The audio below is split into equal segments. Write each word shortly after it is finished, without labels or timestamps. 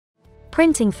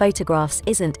Printing photographs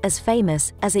isn't as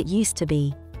famous as it used to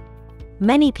be.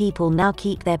 Many people now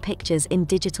keep their pictures in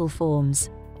digital forms.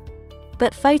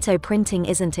 But photo printing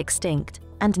isn't extinct,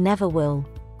 and never will.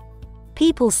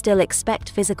 People still expect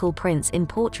physical prints in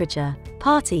portraiture,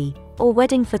 party, or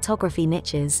wedding photography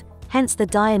niches, hence the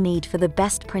dire need for the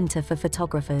best printer for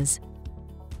photographers.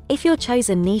 If your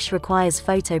chosen niche requires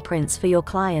photo prints for your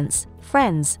clients,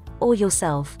 friends, or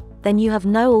yourself, then you have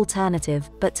no alternative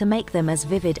but to make them as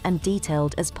vivid and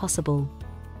detailed as possible.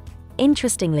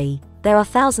 Interestingly, there are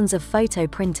thousands of photo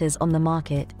printers on the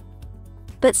market.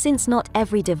 But since not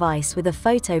every device with a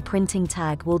photo printing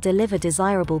tag will deliver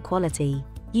desirable quality,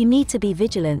 you need to be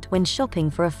vigilant when shopping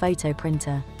for a photo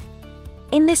printer.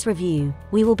 In this review,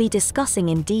 we will be discussing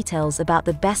in details about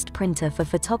the best printer for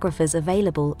photographers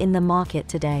available in the market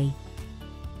today.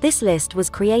 This list was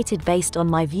created based on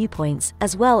my viewpoints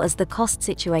as well as the cost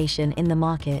situation in the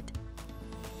market.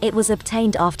 It was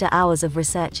obtained after hours of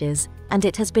researches, and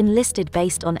it has been listed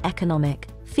based on economic,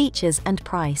 features and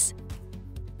price.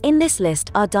 In this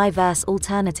list are diverse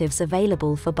alternatives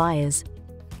available for buyers.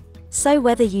 So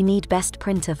whether you need best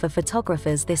printer for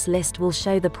photographers, this list will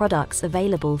show the products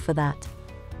available for that.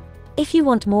 If you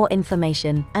want more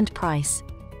information and price,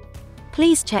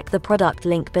 please check the product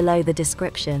link below the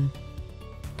description.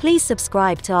 Please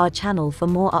subscribe to our channel for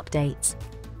more updates.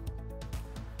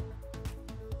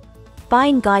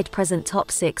 Buying Guide Present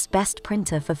Top 6 Best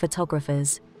Printer for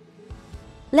Photographers.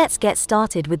 Let's get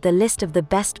started with the list of the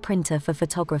best printer for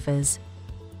photographers.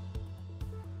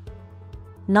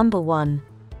 Number 1.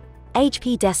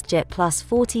 HP DeskJet Plus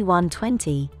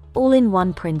 4120,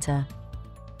 all-in-one printer.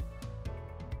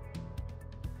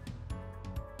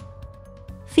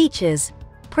 Features: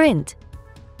 print,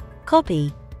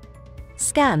 copy,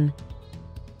 scan,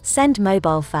 send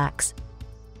mobile fax.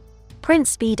 Print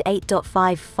speed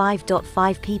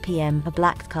 8.5 ppm, a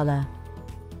black color.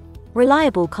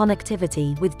 Reliable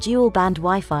connectivity with dual-band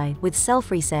Wi-Fi with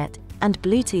self-reset and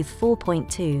Bluetooth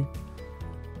 4.2.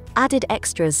 Added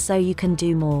extras so you can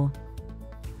do more.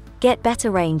 Get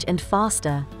better range and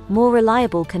faster, more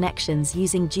reliable connections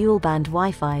using dual-band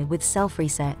Wi-Fi with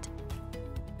self-reset.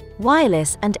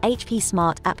 Wireless and HP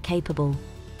Smart App capable.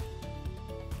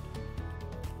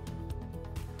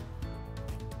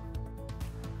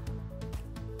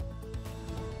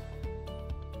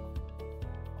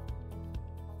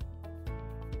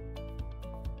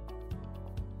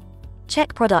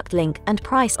 Check product link and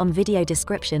price on video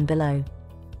description below.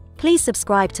 Please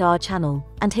subscribe to our channel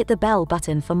and hit the bell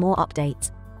button for more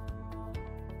updates.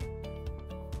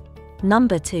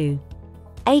 Number 2.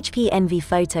 HP Envy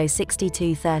Photo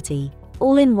 6230,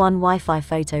 all-in-one Wi-Fi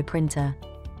photo printer.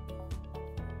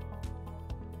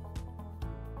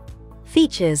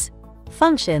 Features: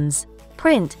 functions,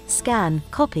 print, scan,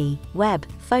 copy, web,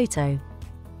 photo.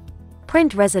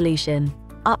 Print resolution,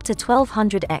 up to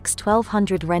 1200 x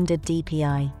 1200 rendered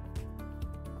dpi.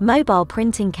 Mobile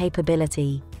printing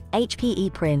capability, HP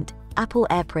ePrint, Apple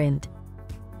AirPrint.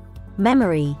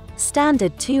 Memory,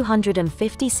 standard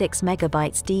 256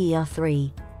 MB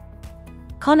DDR3.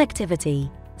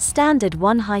 Connectivity, standard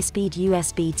 1 high-speed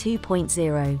USB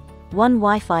 2.0, 1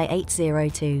 Wi-Fi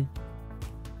 802.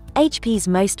 HP's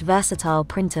most versatile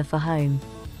printer for home.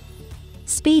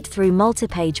 Speed through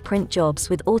multi-page print jobs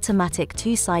with automatic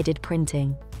two-sided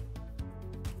printing.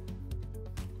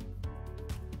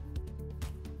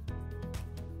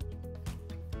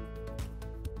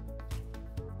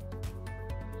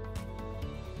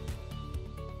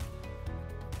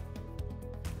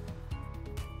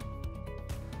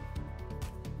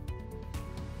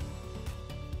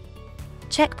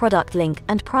 Check product link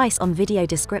and price on video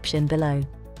description below.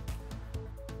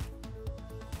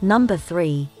 Number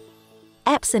 3.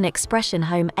 Epson Expression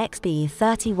Home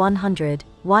XB3100,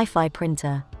 Wi-Fi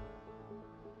printer.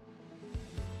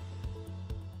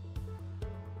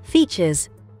 Features: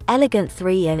 elegant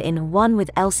 3-in-1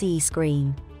 with LCD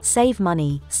screen, save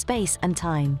money, space and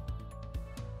time.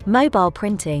 Mobile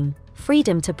printing,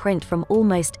 freedom to print from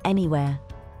almost anywhere.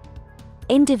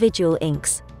 Individual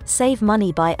inks, save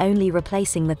money by only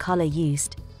replacing the color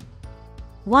used.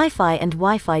 Wi-Fi and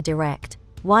Wi-Fi Direct,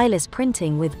 wireless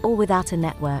printing with or without a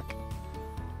network.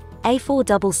 A4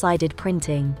 double-sided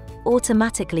printing,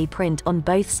 automatically print on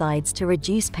both sides to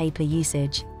reduce paper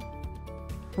usage.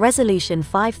 Resolution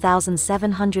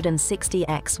 5760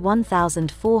 x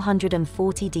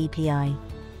 1440 dpi.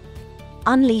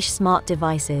 Unleash smart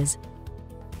devices.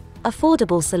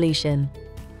 Affordable solution.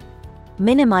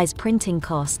 Minimize printing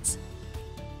costs.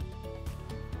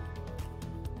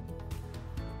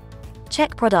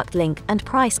 Check product link and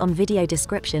price on video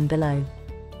description below.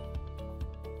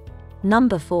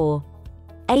 Number 4.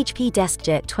 HP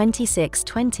DeskJet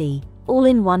 2620,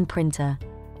 all-in-one printer.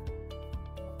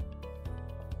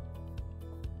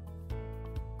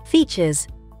 Features: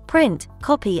 print,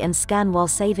 copy and scan while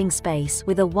saving space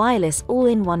with a wireless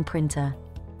all-in-one printer.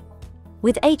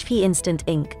 With HP Instant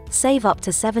Ink, save up to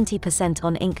 70%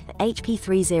 on ink. HP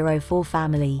 304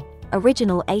 family,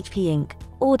 original HP ink,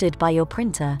 ordered by your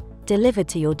printer, delivered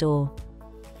to your door.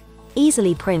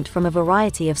 Easily print from a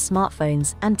variety of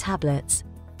smartphones and tablets.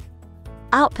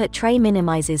 Output tray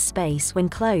minimizes space when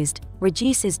closed,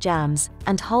 reduces jams,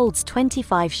 and holds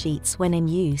 25 sheets when in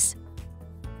use.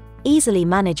 Easily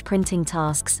manage printing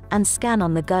tasks and scan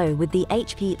on the go with the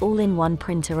HP all-in-one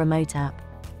printer remote app.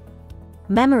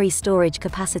 Memory storage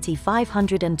capacity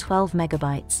 512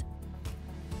 MB.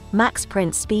 Max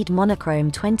print speed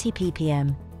monochrome 20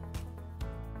 ppm.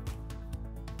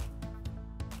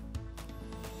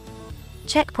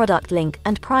 Check product link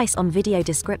and price on video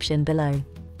description below.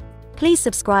 Please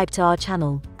subscribe to our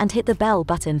channel and hit the bell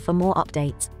button for more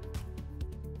updates.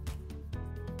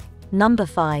 Number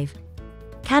 5.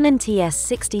 Canon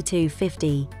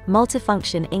TS6250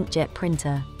 multifunction inkjet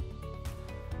printer.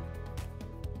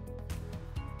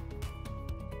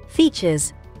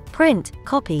 Features: print,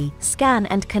 copy, scan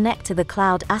and connect to the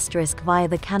cloud * via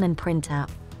the Canon print app.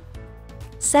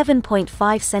 7.5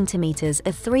 cm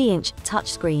a 3-inch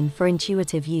touchscreen for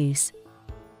intuitive use.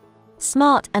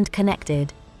 Smart and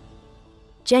connected.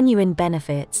 Genuine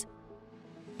benefits: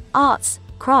 arts,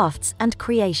 crafts and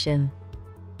creation.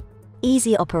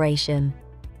 Easy operation.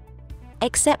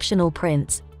 Exceptional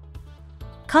prints.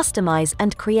 Customize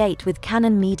and create with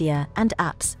Canon media and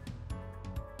apps.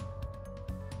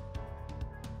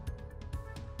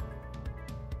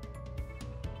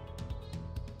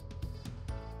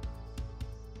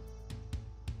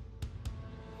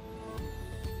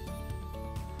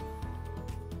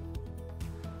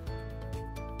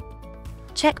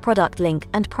 Check product link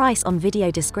and price on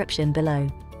video description below.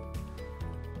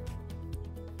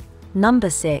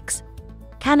 Number 6.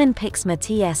 Canon PIXMA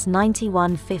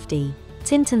TS9150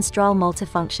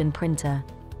 Tintenstrahl-multifunction printer.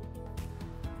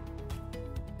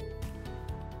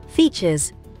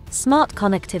 Features: smart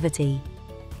connectivity,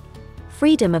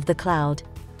 freedom of the cloud,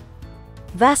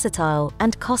 versatile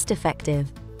and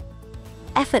cost-effective,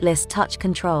 effortless touch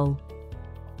control,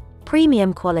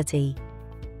 premium quality.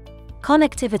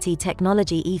 Connectivity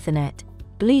technology: Ethernet,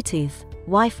 Bluetooth,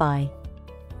 Wi-Fi.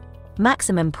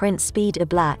 Maximum print speed: a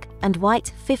black and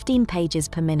white 15 pages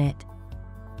per minute.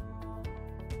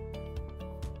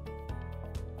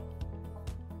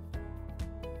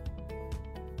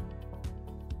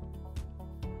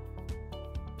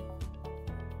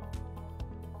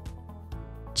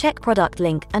 Check product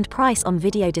link and price on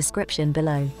video description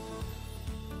below.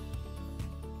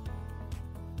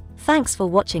 Thanks for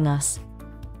watching us.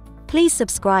 Please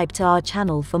subscribe to our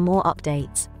channel for more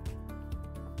updates.